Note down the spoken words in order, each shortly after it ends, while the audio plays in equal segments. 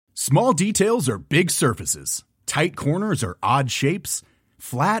Small details are big surfaces. Tight corners are odd shapes.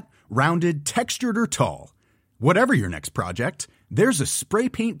 Flat, rounded, textured, or tall. Whatever your next project, there's a spray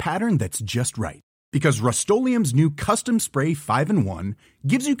paint pattern that's just right. Because Rust-Oleum's new Custom Spray 5-in-1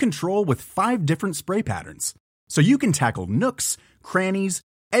 gives you control with 5 different spray patterns. So you can tackle nooks, crannies,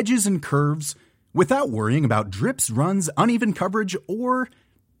 edges, and curves without worrying about drips, runs, uneven coverage, or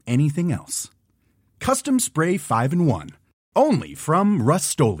anything else. Custom Spray 5-in-1. Only from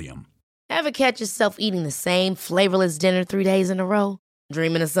Rust-Oleum. Ever catch yourself eating the same flavorless dinner 3 days in a row?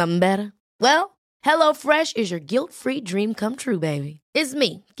 Dreaming of something better? Well, HelloFresh is your guilt-free dream come true, baby. It's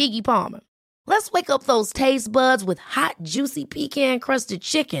me, Keke Palmer. Let's wake up those taste buds with hot, juicy pecan-crusted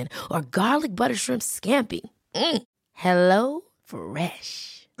chicken or garlic butter shrimp scampi. Hello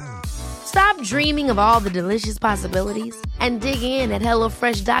Fresh. Stop dreaming of all the delicious possibilities and dig in at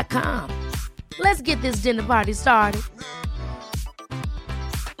HelloFresh.com. Let's get this dinner party started.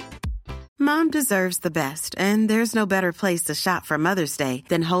 Mom deserves the best, and there's no better place to shop for Mother's Day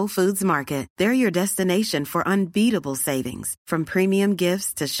than Whole Foods Market. They're your destination for unbeatable savings, from premium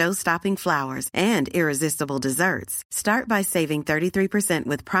gifts to show-stopping flowers and irresistible desserts. Start by saving 33%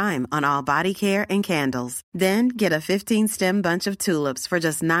 with Prime on all body care and candles. Then get a 15-stem bunch of tulips for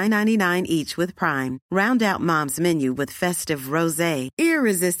just $9.99 each with Prime. Round out Mom's menu with festive rosé,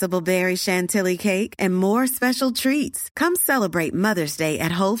 irresistible berry chantilly cake, and more special treats. Come celebrate Mother's Day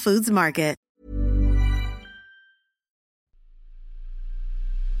at Whole Foods Market.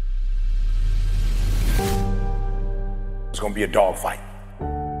 It's going to be a dogfight.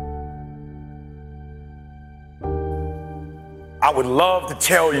 I would love to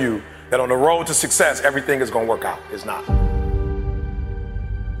tell you that on the road to success, everything is going to work out. It's not.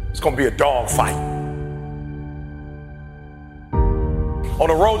 It's going to be a dogfight. On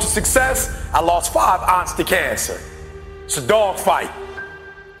the road to success, I lost 5 aunts to cancer. It's a dogfight.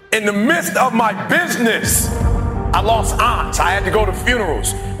 In the midst of my business, I lost aunts. I had to go to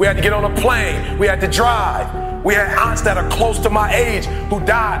funerals. We had to get on a plane. We had to drive. We had aunts that are close to my age who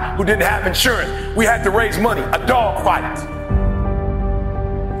died, who didn't have insurance. We had to raise money, a dog fight.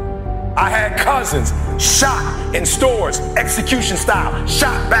 I had cousins shot in stores, execution style,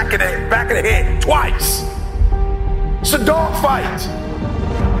 shot back of the head twice. It's a dog fight.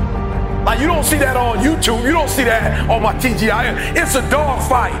 Like, you don't see that on YouTube. You don't see that on my TGIF. It's a dog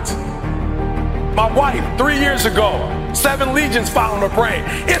fight. My wife, 3 years ago, 7 legions found in her brain.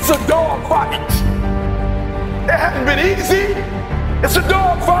 It's a dog fight. It hadn't been easy. It's a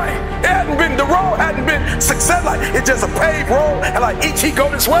dog fight. The road hadn't been success. Like, it's just a paved road, and like each he go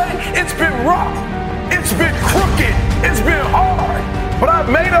this way. It's been rough. It's been crooked. It's been hard. But I've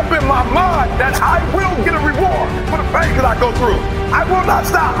made up in my mind that I will get a reward for the pain that I go through. I will not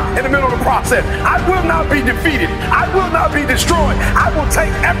stop in the middle of the process. I will not be defeated. I will not be destroyed. I will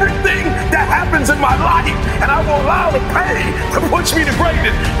take everything that happens in my life, and I will allow the pain to push me to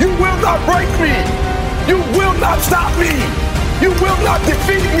greatness. You will not break me. You will not stop me. You will not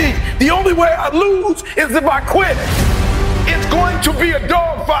defeat me. The only way I lose is if I quit. It's going to be a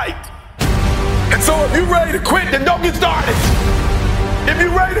dog fight. And so if you're ready to quit, then don't get started. If you're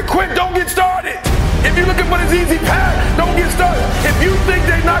ready to quit, don't get started. If you're looking for this easy path, don't get started. If you think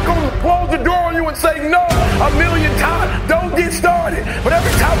they're not going to close the door on you and say no 1,000,000 times, don't get started. But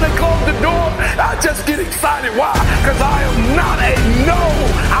every time they close the door, I just get excited. Why? Because I am not a no.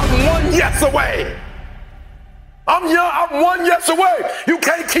 I'm 1 yes away. I'm young, I'm 1 yes away. You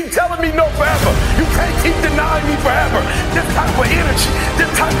can't keep telling me no forever. You can't keep denying me forever. This type of energy,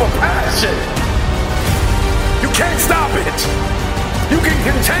 this type of passion, you can't stop it. You can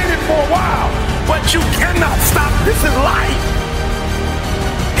contain it for a while, but you cannot stop. This is life.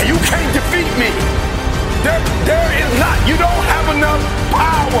 And you can't defeat me. There is not. You don't have enough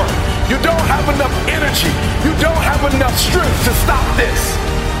power. You don't have enough energy. You don't have enough strength to stop this.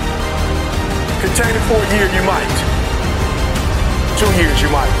 Contain it for a year, you might. 2 years,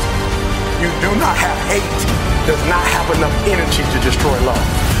 you might. You do not have hate, does not have enough energy to destroy love.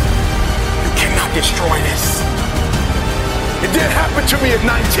 You cannot destroy this. It didn't happen to me at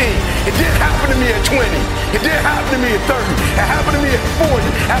 19. It didn't happen to me at 20. It didn't happen to me at 30. It happened to me at 40.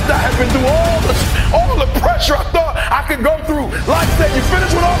 After I had been through all the pressure I thought I could go through. Life said, you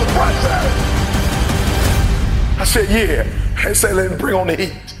finished with all the pressure? I said, yeah. They said, let me bring on the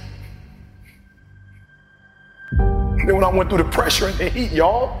heat. Then when I went through the pressure and the heat,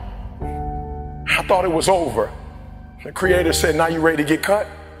 y'all, I thought it was over. The Creator said, now you ready to get cut?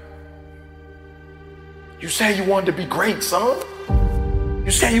 You said you wanted to be great, son.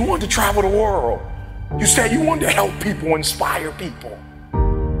 You said you wanted to travel the world. You said you wanted to help people, inspire people.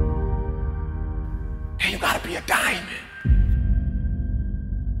 And you gotta be a diamond.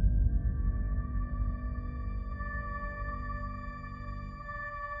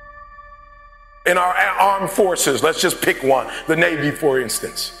 in our armed forces, let's just pick one, the Navy, for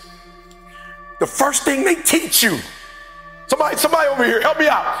instance. The first thing they teach you, somebody over here, help me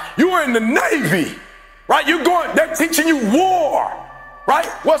out. You are in the Navy, right? They're teaching you war, right?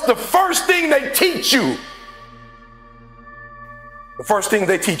 What's the first thing they teach you? The first thing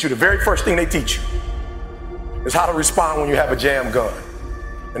they teach you, the very first thing they teach you is how to respond when you have a jam gun.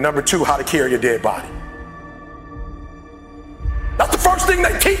 And number 2, how to carry a dead body. That's the first thing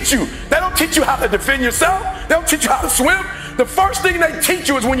they teach you. They don't teach you how to defend yourself. They don't teach you how to swim. The first thing they teach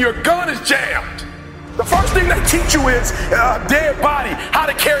you is when your gun is jammed. The first thing they teach you is a dead body, how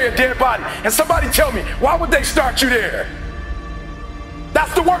to carry a dead body. And somebody tell me, why would they start you there?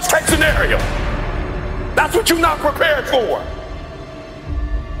 That's the worst case scenario. That's what you're not prepared for.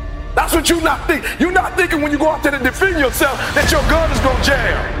 That's what you're not thinking. You're not thinking when you go out there to defend yourself that your gun is going to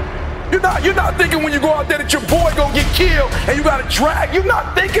jam. You're not thinking when you go out there that your boy going to get killed and you got to drag. You're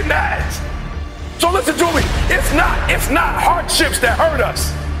not thinking that. So listen to me. It's not hardships that hurt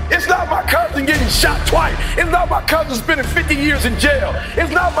us. It's not my cousin getting shot twice. It's not my cousin spending 50 years in jail.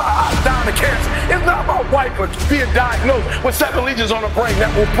 It's not my aunt dying of cancer. It's not my wife being diagnosed with 7 lesions on her brain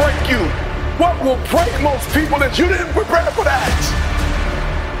that will break you. What will break most people is you didn't prepare for that.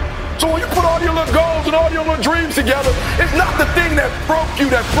 So when you put all your little goals and all your little dreams together, it's not the thing that broke you.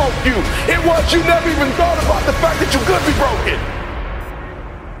 It was you never even thought about the fact that you could be broken.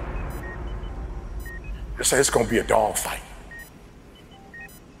 They say it's going to be a dog fight.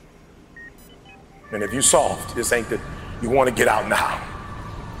 And if you soft, this ain't that you want to get out now.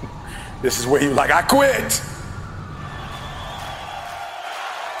 This is where you're like, I quit.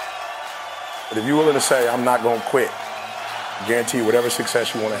 But if you're willing to say, I'm not going to quit, I guarantee you whatever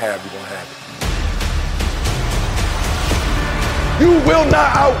success you want to have, you're going to have it. You will not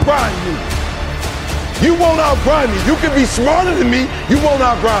outgrind me. You won't outgrind me. You can be smarter than me. You won't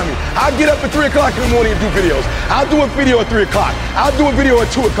outgrind me. I'll get up at 3 o'clock in the morning and do videos. I'll do a video at 3 o'clock. I'll do a video at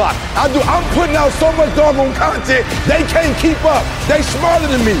 2 o'clock. I'm putting out so much doggone content, they can't keep up. They smarter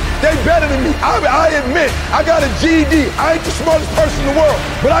than me. They better than me. I admit, I got a GED. I ain't the smartest person in the world,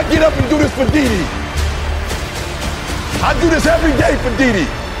 but I get up and do this for Didi. I do this every day for Didi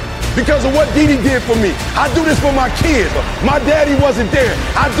because of what Didi did for me. I do this for my kids. My daddy wasn't there.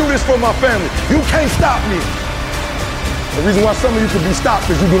 I do this for my family. You can't stop me. The reason why some of you can be stopped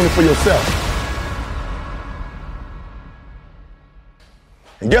is you're doing it for yourself.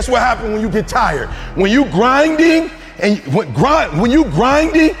 And guess what happens when you get tired? When you grinding,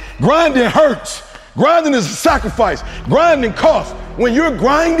 grinding hurts. Grinding is a sacrifice. Grinding costs. When you're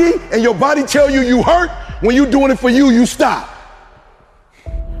grinding and your body tell you hurt, when you're doing it for you, you stop.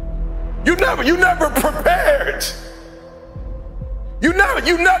 You never prepared. You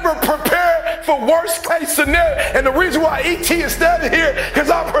never prepared for worst case scenario. And the reason why E.T. is standing here,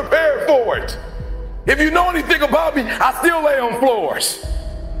 because I'm prepared for it. If you know anything about me, I still lay on floors.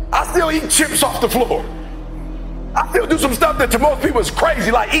 I still eat chips off the floor. I still do some stuff that to most people is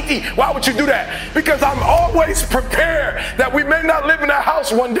crazy, like E.T., why would you do that? Because I'm always prepared that we may not live in that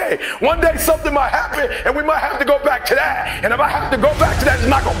house one day. One day something might happen and we might have to go back to that. And if I have to go back to that, it's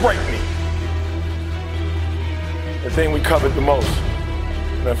not gonna break me. The thing we covered the most,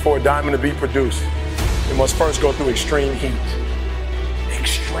 that for a diamond to be produced, it must first go through extreme heat.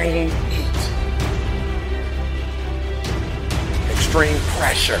 Extreme heat. Extreme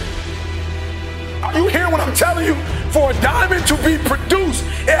pressure. Are you hearing what I'm telling you? For a diamond to be produced,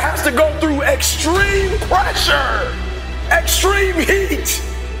 it has to go through extreme pressure, extreme heat.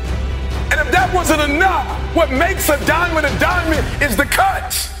 And if that wasn't enough, what makes a diamond is the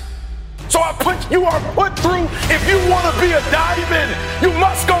cut. So you are put through, if you want to be a diamond, you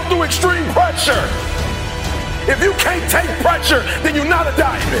must go through extreme pressure. If you can't take pressure, then you're not a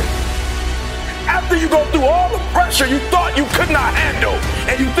diamond. After you go through all the pressure you thought you could not handle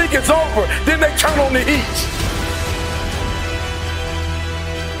and you think it's over, then they turn on the heat.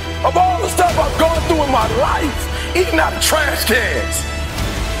 Of all the stuff I've gone through in my life, eating out of trash cans,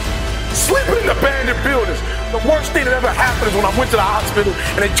 sleeping in abandoned buildings, the worst thing that ever happened is when I went to the hospital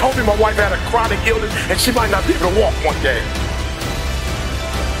and they told me my wife had a chronic illness and she might not be able to walk one day.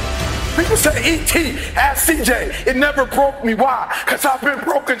 People say, E.T., ask CJ, it never broke me. Why? Because I've been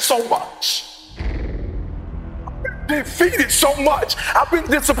broken so much. Defeated so much. I've been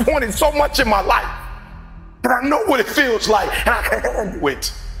disappointed so much in my life that I know what it feels like and I can handle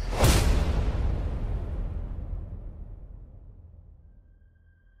it.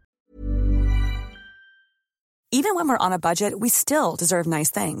 Even when we're on a budget, we still deserve nice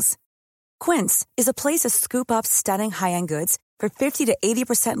things. Quince is a place to scoop up stunning high-end goods for 50 to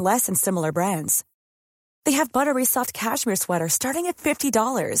 80% less than similar brands. They have buttery soft cashmere sweaters starting at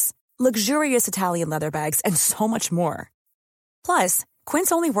 $50, luxurious Italian leather bags, and so much more. Plus,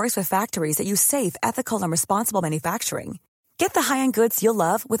 Quince only works with factories that use safe, ethical, and responsible manufacturing. Get the high-end goods you'll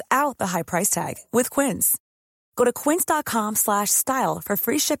love without the high price tag with Quince. Go to quince.com/style for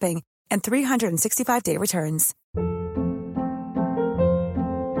free shipping and 365-day returns.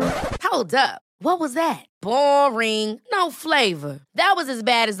 Hold up. What was that? Boring. No flavor. That was as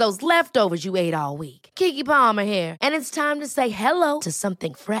bad as those leftovers you ate all week. Keke Palmer here, and it's time to say hello to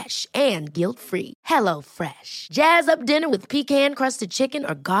something fresh and guilt-free. Hello Fresh. Jazz up dinner with pecan-crusted chicken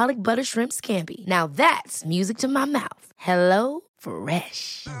or garlic butter shrimp scampi. Now that's music to my mouth. Hello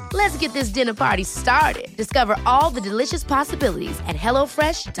Fresh. Let's get this dinner party started. Discover all the delicious possibilities at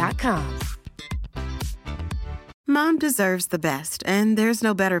hellofresh.com. Mom deserves the best, and there's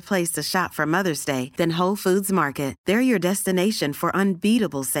no better place to shop for Mother's Day than Whole Foods Market. They're your destination for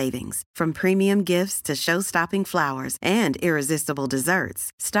unbeatable savings, from premium gifts to show-stopping flowers and irresistible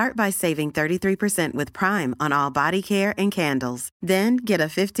desserts. Start by saving 33% with Prime on all body care and candles. Then get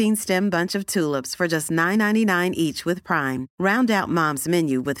a 15-stem bunch of tulips for just $9.99 each with Prime. Round out Mom's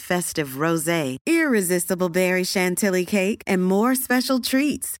menu with festive rosé, irresistible berry chantilly cake, and more special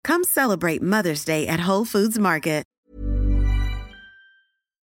treats. Come celebrate Mother's Day at Whole Foods Market.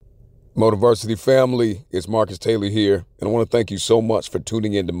 Motiversity family, it's Marcus Taylor here, and I want to thank you so much for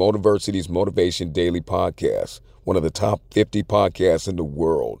tuning in to Motiversity's Motivation Daily Podcast, one of the top 50 podcasts in the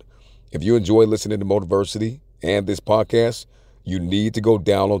world. If you enjoy listening to Motiversity and this podcast, you need to go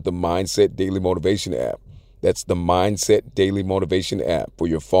download the Mindset Daily Motivation app. That's the Mindset Daily Motivation app for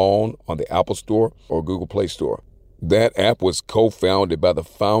your phone on the Apple Store or Google Play Store. That app was co-founded by the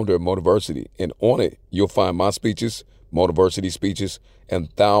founder of Motiversity, and on it, you'll find my speeches, Motiversity speeches,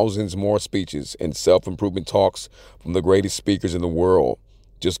 and thousands more speeches and self-improvement talks from the greatest speakers in the world.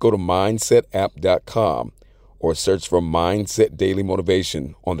 Just go to mindsetapp.com or search for Mindset Daily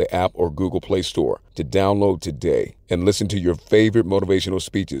Motivation on the app or Google Play Store to download today and listen to your favorite motivational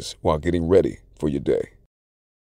speeches while getting ready for your day.